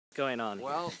Going on here?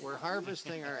 Well, we're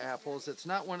harvesting our apples. It's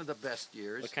not one of the best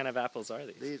years. What kind of apples are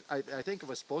these? I think it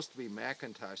was supposed to be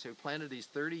McIntosh. We planted these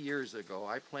 30 years ago.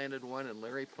 I planted one and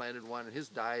Larry planted one, and his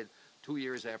died 2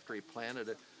 years after he planted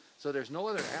it. So there's no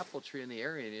other apple tree in the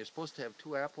area, and you're supposed to have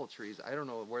 2 apple trees. I don't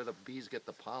know where the bees get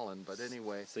the pollen, but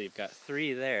anyway. So you've got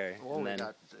 3 there. Oh, and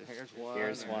then here's one.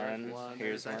 here's one.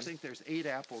 Here's one. I think there's 8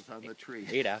 apples on the tree.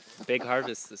 8 apples. Big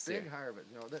harvest this year. Big harvest.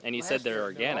 You know, And you said they're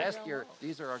organic. Last year,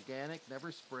 these are organic,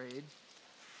 never sprayed.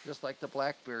 Just like the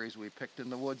blackberries we picked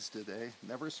in the woods today,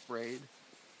 never sprayed.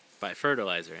 By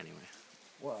fertilizer, anyway.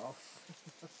 Well,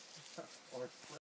 or